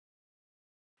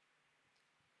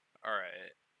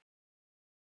Alright.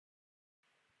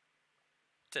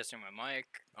 Testing my mic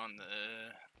on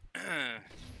the...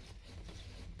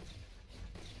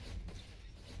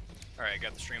 Alright,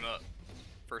 got the stream up.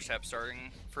 First half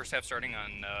starting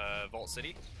on Vault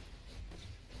City.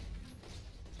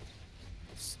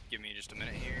 Give me just a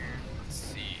minute here. Let's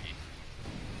see.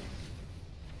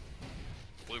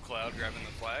 Blue Cloud grabbing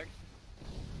the flag.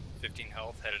 15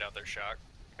 health, headed out their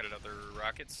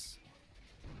rockets.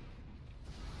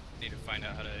 Need to find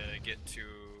out how to get to,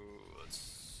 let's see.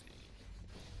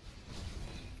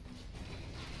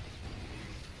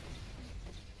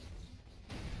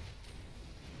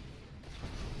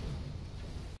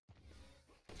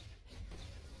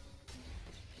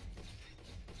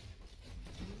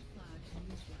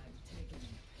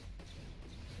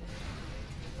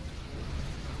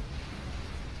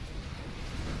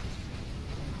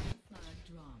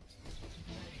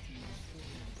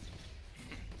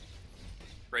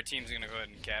 Red team's gonna go ahead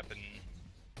and cap in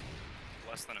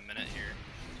less than a minute here.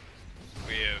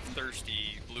 We have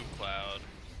Thirsty, Blue Cloud,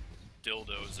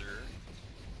 Dildozer,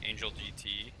 Angel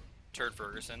GT, Turd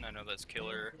Ferguson, I know that's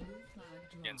Killer,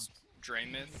 against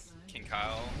Draymith, King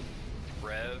Kyle,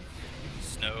 Rev,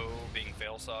 Snow being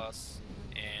Fail Sauce,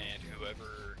 and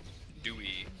whoever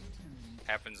Dewey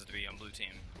happens to be on blue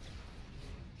team.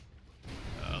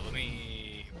 Let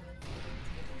me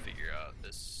figure out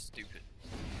this stupid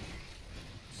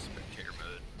spectator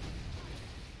mode.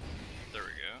 There we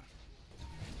go.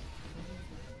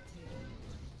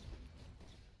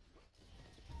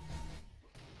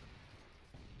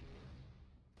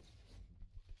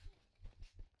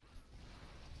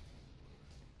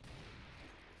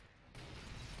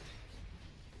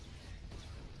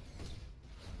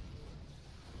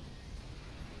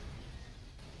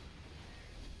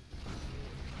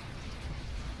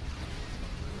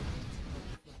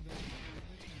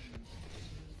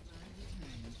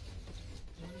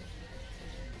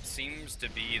 Seems to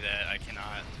be that I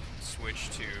cannot switch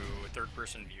to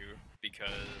third-person view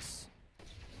because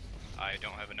I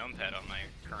don't have a numpad on my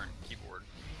current keyboard.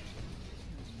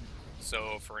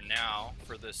 So for now,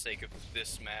 for the sake of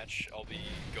this match, I'll be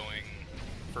going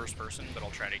first-person, but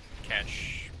I'll try to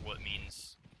catch what it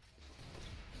means.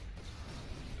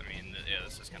 I mean, yeah,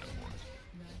 this is kind of boring.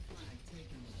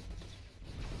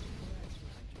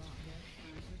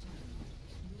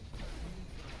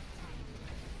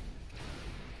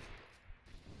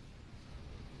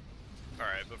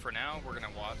 Alright, but for now, we're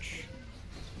gonna watch...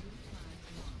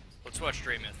 Let's watch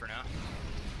Draymith for now.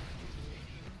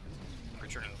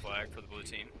 Returning the flag for the blue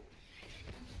team.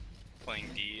 Playing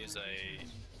D is I'm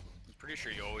pretty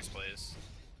sure he always plays.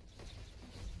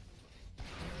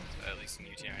 At least in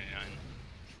UT99.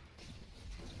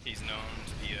 He's known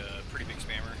to be a pretty big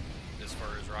spammer as far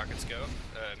as rockets go.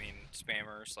 I mean,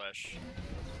 spammer slash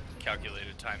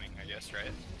calculated timing, I guess,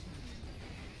 right?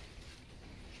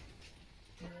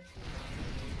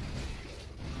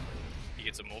 He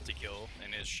gets a multi-kill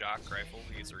in his shock rifle,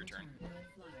 he gets a return.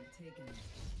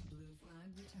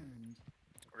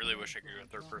 I really wish I could go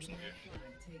third-person view.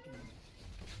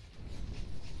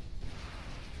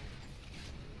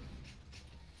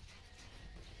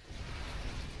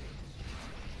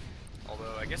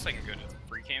 Although, I guess I can go to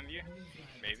free cam view,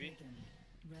 maybe.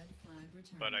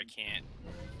 But I can't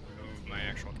move my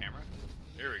actual camera.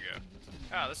 Here we go.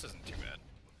 Ah, this isn't too bad.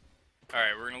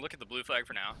 Alright, we're gonna look at the blue flag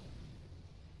for now.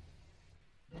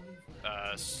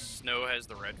 Snow has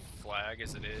the red flag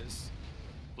as it is.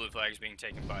 Blue flag is being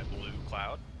taken by Blue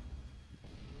Cloud.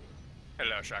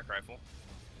 Headed out shock rifle.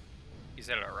 He's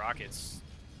headed out rockets.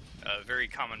 A very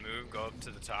common move, go up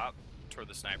to the top toward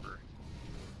the sniper.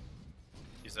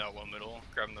 He's out low middle,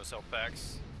 grabbing those health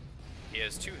packs. He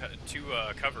has two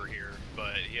cover here,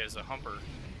 but he has a humper.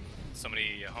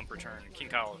 Somebody hump return. King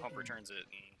Kyle hump returns it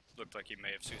and looked like he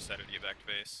may have suicided to get back to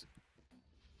base.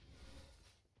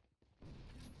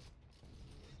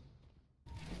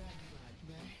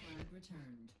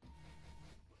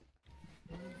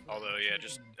 Although, yeah,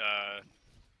 just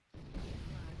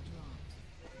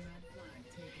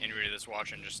anybody that's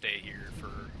watching, just stay here for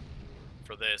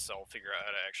this. I'll figure out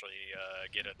how to actually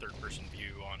get a third-person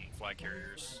view on flag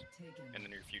carriers in the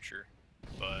near future,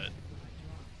 but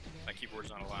my keyboard's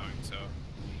not allowing, so.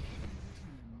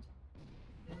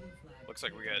 Looks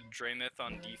like we got Draymith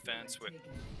on defense with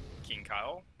King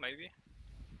Kyle, maybe?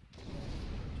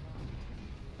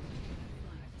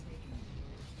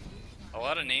 A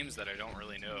lot of names that I don't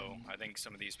really know. I think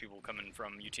some of these people coming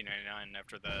from UT99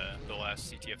 after the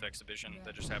last CTF exhibition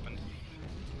that just happened.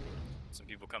 Some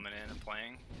people coming in and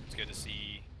playing. It's good to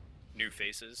see new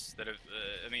faces that have,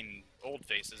 I mean, old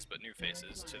faces, but new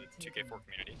faces to the 2K4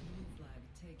 community.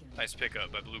 Nice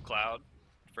pickup by Blue Cloud.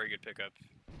 Very good pickup.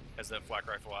 Has that flak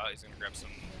rifle out. He's gonna grab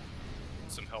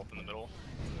some help in the middle.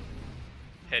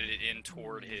 Headed in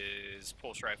toward his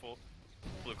pulse rifle.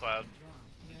 Blue Cloud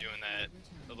doing that,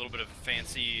 a little bit of a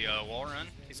fancy wall run.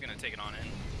 He's gonna take it on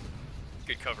in.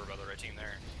 Good cover by the red team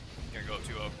there. Gonna go up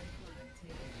 2-0.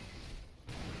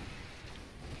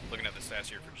 Looking at the stats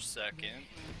here for just a second.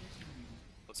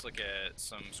 Let's look at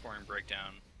some scoring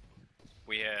breakdown.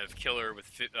 We have Killer with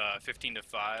 15 to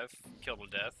 5, Kill to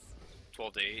Death,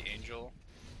 12 to 8, Angel,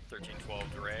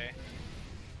 13-12 to Ray,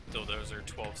 Dildozer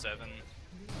 12-7,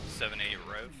 7-8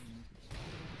 Rev,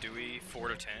 Dewey 4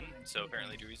 to 10. So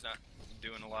apparently Dewey's not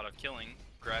doing a lot of killing,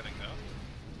 grabbing though.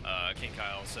 King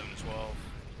Kyle 7 to 12,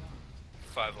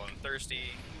 5-11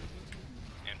 Thirsty,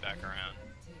 and back around.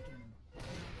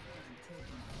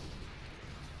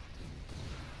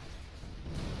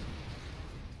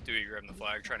 Dewey grabbing the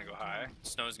flag, trying to go high.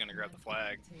 Snow's gonna grab the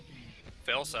flag.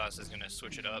 Failsauce is gonna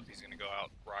switch it up. He's gonna go out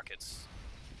rockets.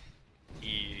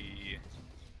 He's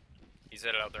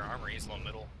headed out their armor. He's low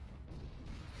middle.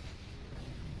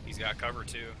 He's got cover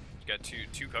too. He's got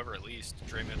two cover at least.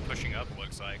 Draymond pushing up, it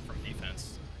looks like, from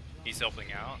defense. He's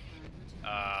helping out.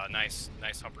 Nice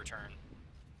hump return.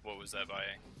 What was that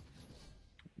by?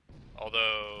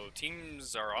 Although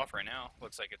teams are off right now,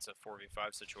 looks like it's a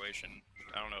 4v5 situation.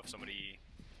 I don't know if somebody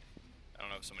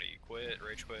quit,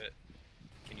 rage quit.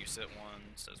 Can you sit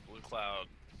one? Says Blue Cloud.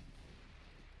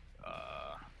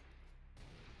 I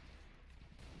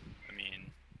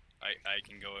mean, I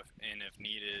can go in if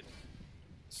needed.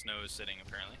 Snow is sitting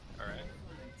apparently. All right.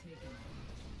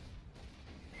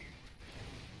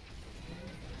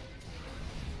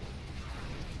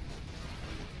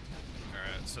 All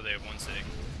right. So they have one sitting.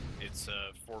 It's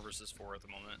 4 versus 4 at the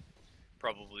moment.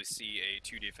 Probably see a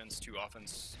 2 defense, 2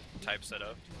 offense type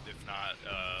setup. If not,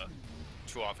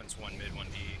 2 offense, 1 mid, 1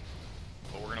 D.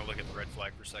 But we're gonna look at the red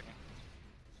flag for a second.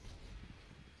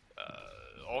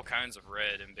 All kinds of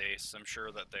red in base. I'm sure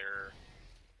that they're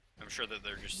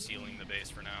just sealing the base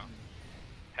for now,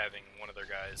 having one of their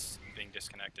guys being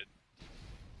disconnected.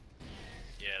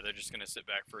 Yeah, they're just gonna sit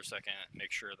back for a second,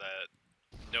 make sure that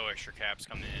no extra caps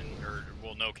come in, or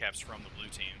well, no caps from the blue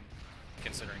team,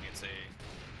 considering it's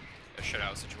a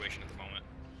shutout situation at the moment.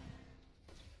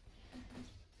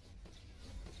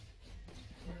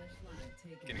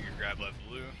 Getting a grab left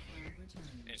blue,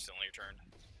 instantly returned.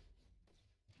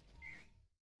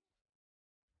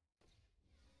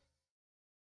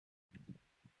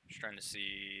 Just trying to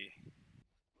see.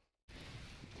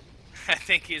 I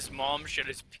think his mom shut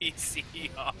his PC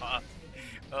off.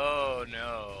 Oh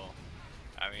no.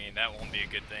 I mean, that won't be a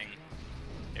good thing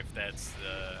if that's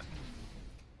the.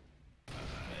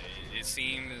 It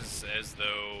seems as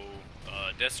though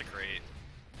Desecrate,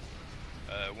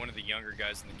 one of the younger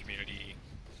guys in the community,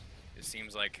 it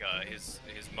seems like his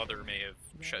mother may have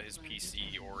shut his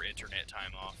PC or internet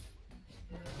time off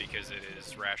because it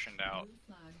is rationed out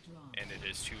and it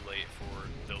is too late for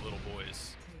the little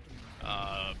boys.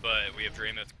 But we have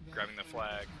Draymond grabbing the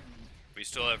flag. We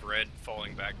still have red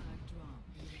falling back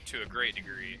to a great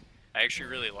degree. I actually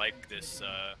really like this.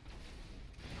 I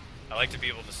like to be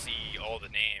able to see all the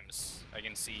names. I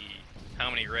can see how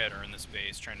many red are in this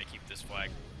base, trying to keep this flag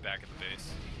back at the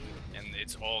base. And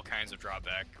it's all kinds of drop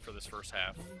back for this first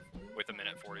half with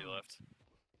 1:40 left.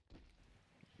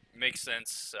 Makes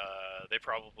sense. They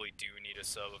probably do need a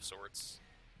sub of sorts.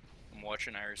 I'm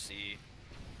watching IRC.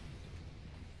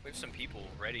 We have some people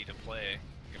ready to play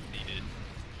if needed,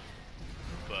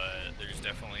 but there's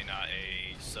definitely not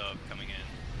a sub coming in.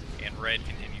 And red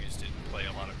continues to play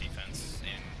a lot of defense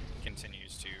and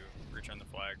continues to return the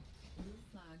flag.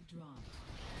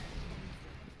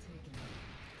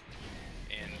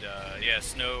 And yeah,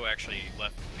 Snow actually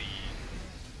left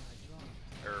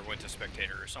or went to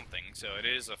spectator or something. So it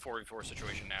is a 4v4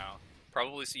 situation now.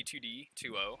 Probably C2D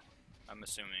 2-0, I'm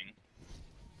assuming.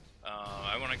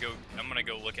 I'm gonna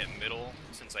go look at middle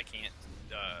since I can't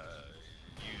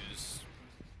use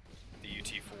the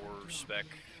UT4 spec.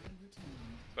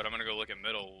 But I'm gonna go look at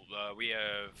middle. We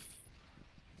have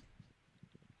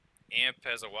Amp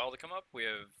has a while to come up. We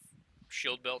have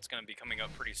Shield Belt's gonna be coming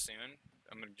up pretty soon.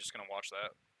 I'm just gonna watch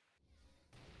that.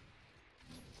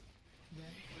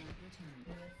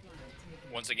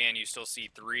 Once again, you still see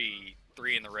three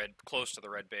in the red, close to the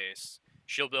red base.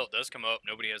 Shield Belt does come up.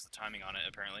 Nobody has the timing on it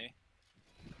apparently.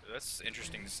 That's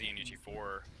interesting to see in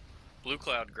UT4. Blue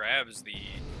Cloud grabs the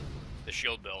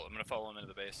Shield Belt. I'm gonna follow him into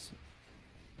the base.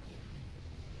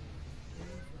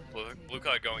 Blue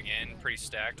Cloud going in, pretty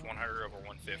stacked, 100 over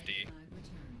 150.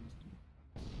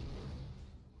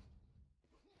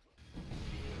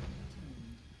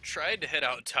 tried to head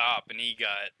out top, and he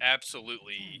got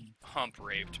absolutely hump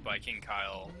raped by King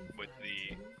Kyle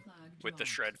with the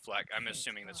shred flag. I'm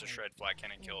assuming that's a shred flag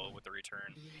cannon kill with the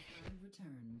return.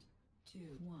 Returned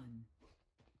 2-1.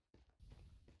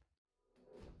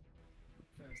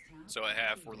 So at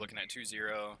half, we're looking at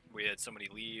 2-0. We had somebody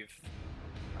leave.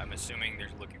 I'm assuming they're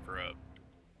looking for a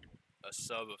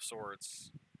sub of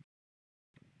sorts.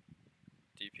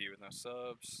 DP with no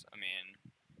subs. I mean,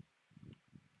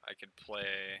 I could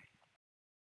play.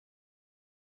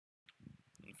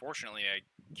 Unfortunately, I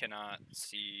cannot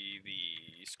see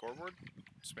the scoreboard.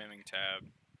 Spamming tab.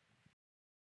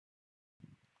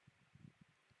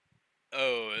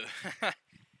 Oh,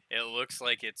 it looks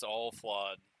like it's all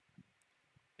flawed.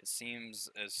 It seems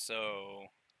as so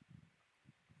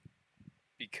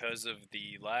because of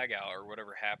the lag out or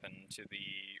whatever happened to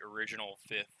the original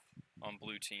 5th on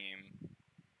blue team,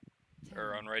 10,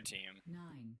 or on red team.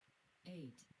 9,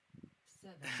 8,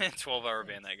 7. 12-hour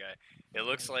ban that guy. It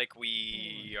looks 5, like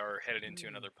we 4, are headed into 3,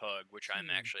 another PUG, which 2, I'm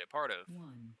actually a part of.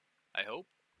 1. I hope?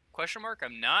 Question mark?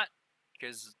 I'm not,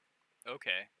 because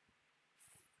okay.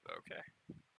 Okay.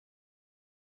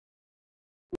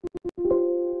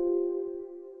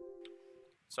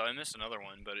 So I missed another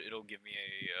one, but it'll give me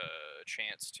a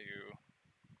chance to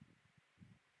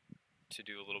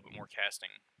do a little bit more casting.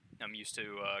 I'm used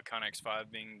to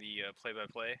Connex5 being the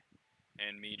play-by-play,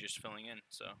 and me just filling in,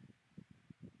 so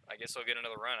I guess I'll get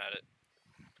another run at it.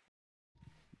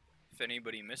 If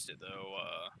anybody missed it, though,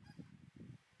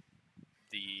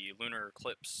 the lunar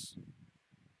eclipse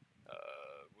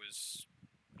was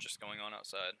just going on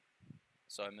outside,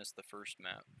 so I missed the first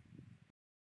map.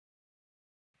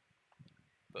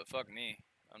 But fuck me,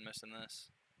 I'm missing this.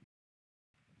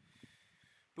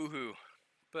 Boo-hoo.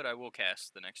 But I will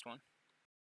cast the next one.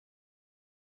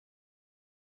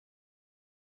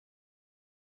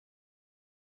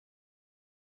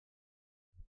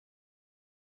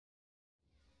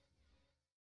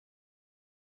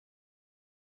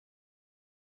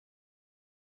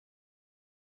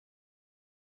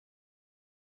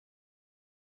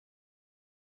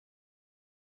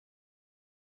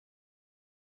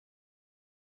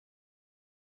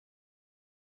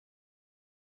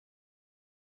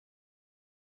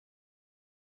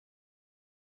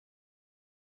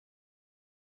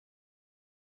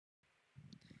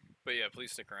 But yeah,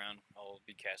 please stick around. I'll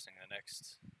be casting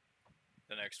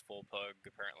the next full pug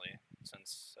apparently,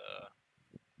 since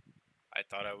I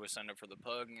thought I was signed up for the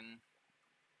pug and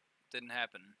it didn't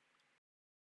happen.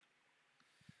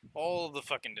 All the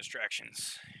fucking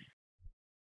distractions.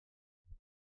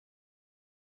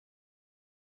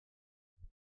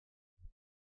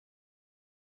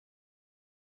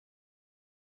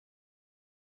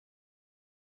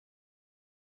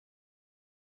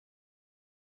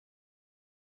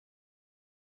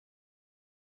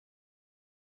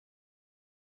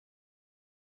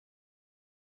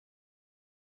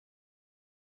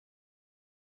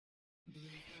 Blue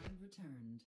flag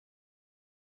returned.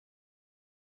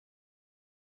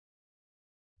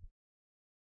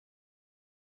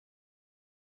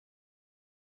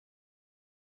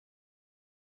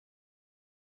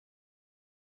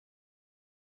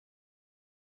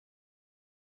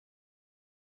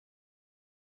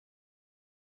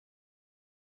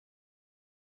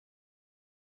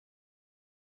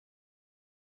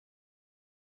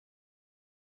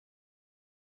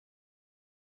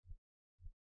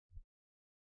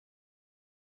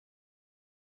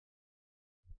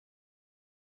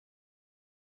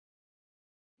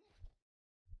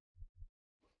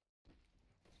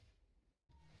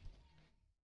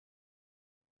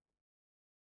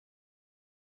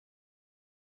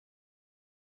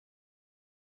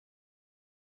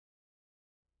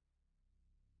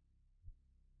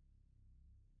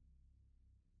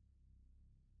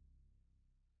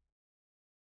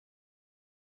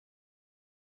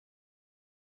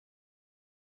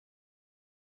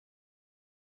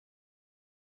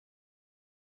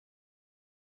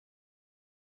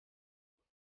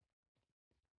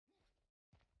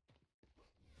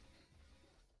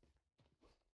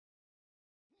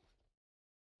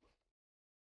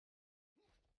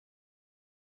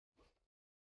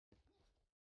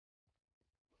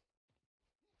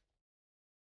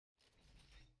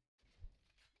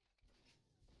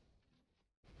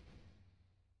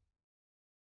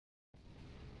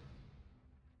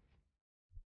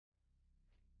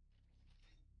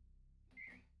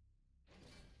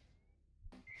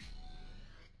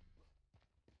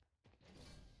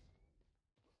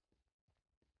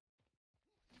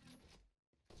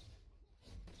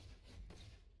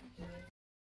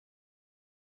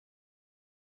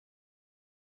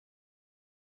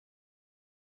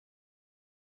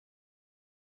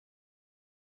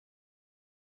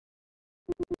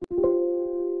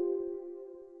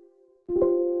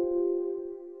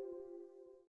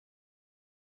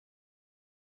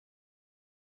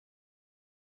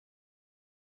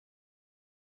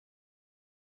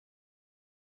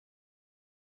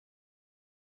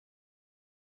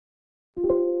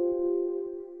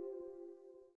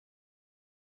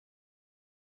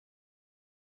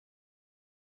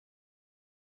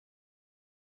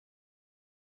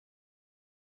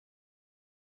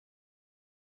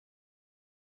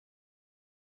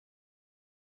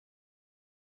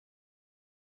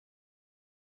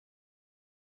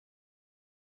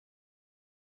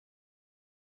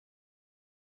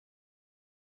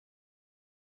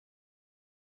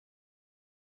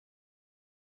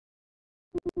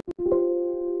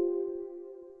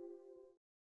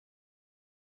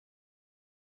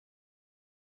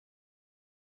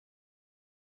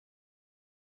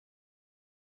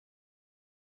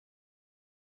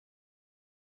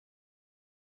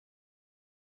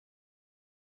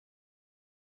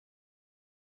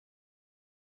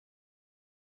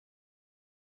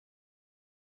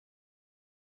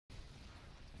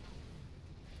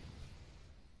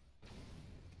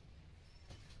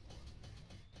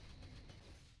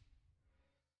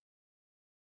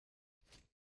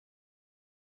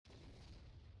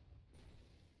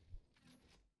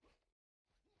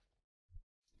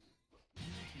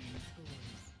 Team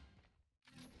scores.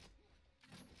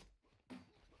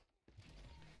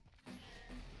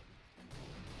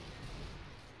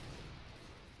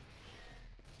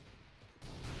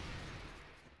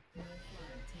 No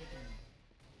flag taken.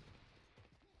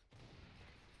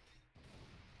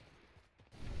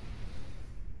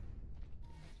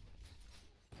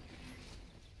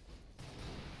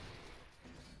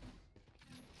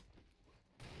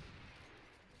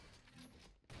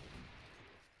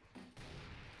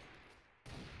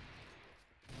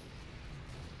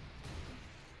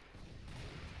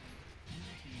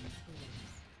 Team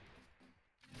scores.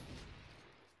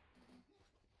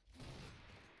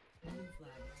 Blue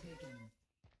flag taken.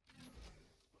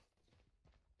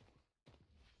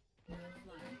 No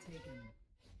flag taken.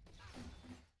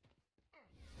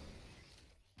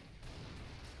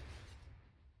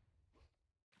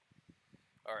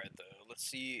 Alright, though, let's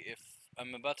see if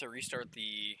I'm about to restart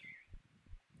the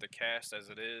cast as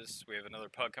it is. We have another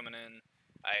PUG coming in.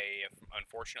 I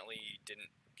unfortunately didn't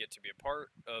get to be a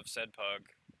part of said PUG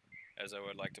as I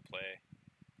would like to play.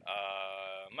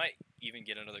 Might even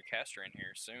get another caster in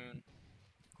here soon.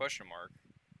 Question mark.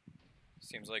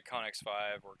 Seems like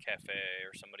Connex5 or Cafe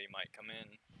or somebody might come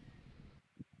in.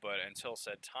 But until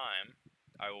said time,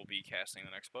 I will be casting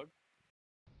the next PUG.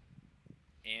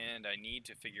 And I need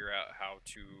to figure out how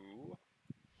to,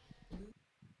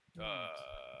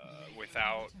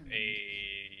 without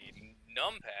a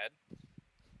numpad,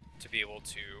 to be able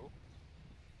to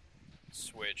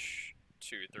switch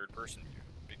to third person view,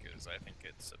 because I think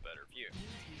it's a better view.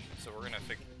 So we're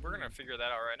gonna figure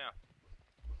that out right now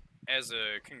as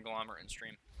a conglomerate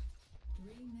stream.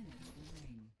 3 minutes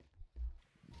remain.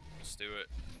 Let's do it.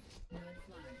 No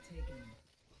flag taken.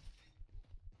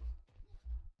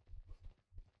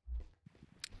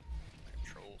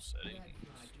 Control settings. Red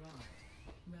flag dropped.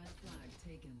 Red flag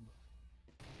taken.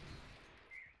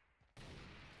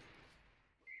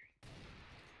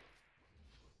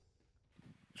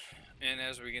 And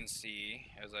as we can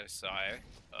see, as I sigh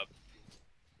up,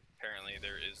 apparently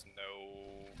there is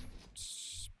no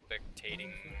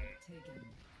spectating Blue flag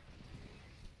taken.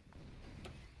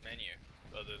 menu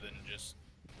other than just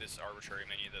this arbitrary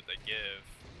menu that they give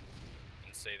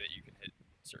and say that you can hit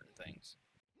certain things.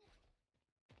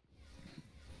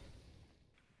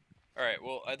 Alright,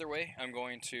 well, either way, I'm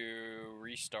going to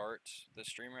restart the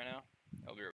stream right now. I'll be right back.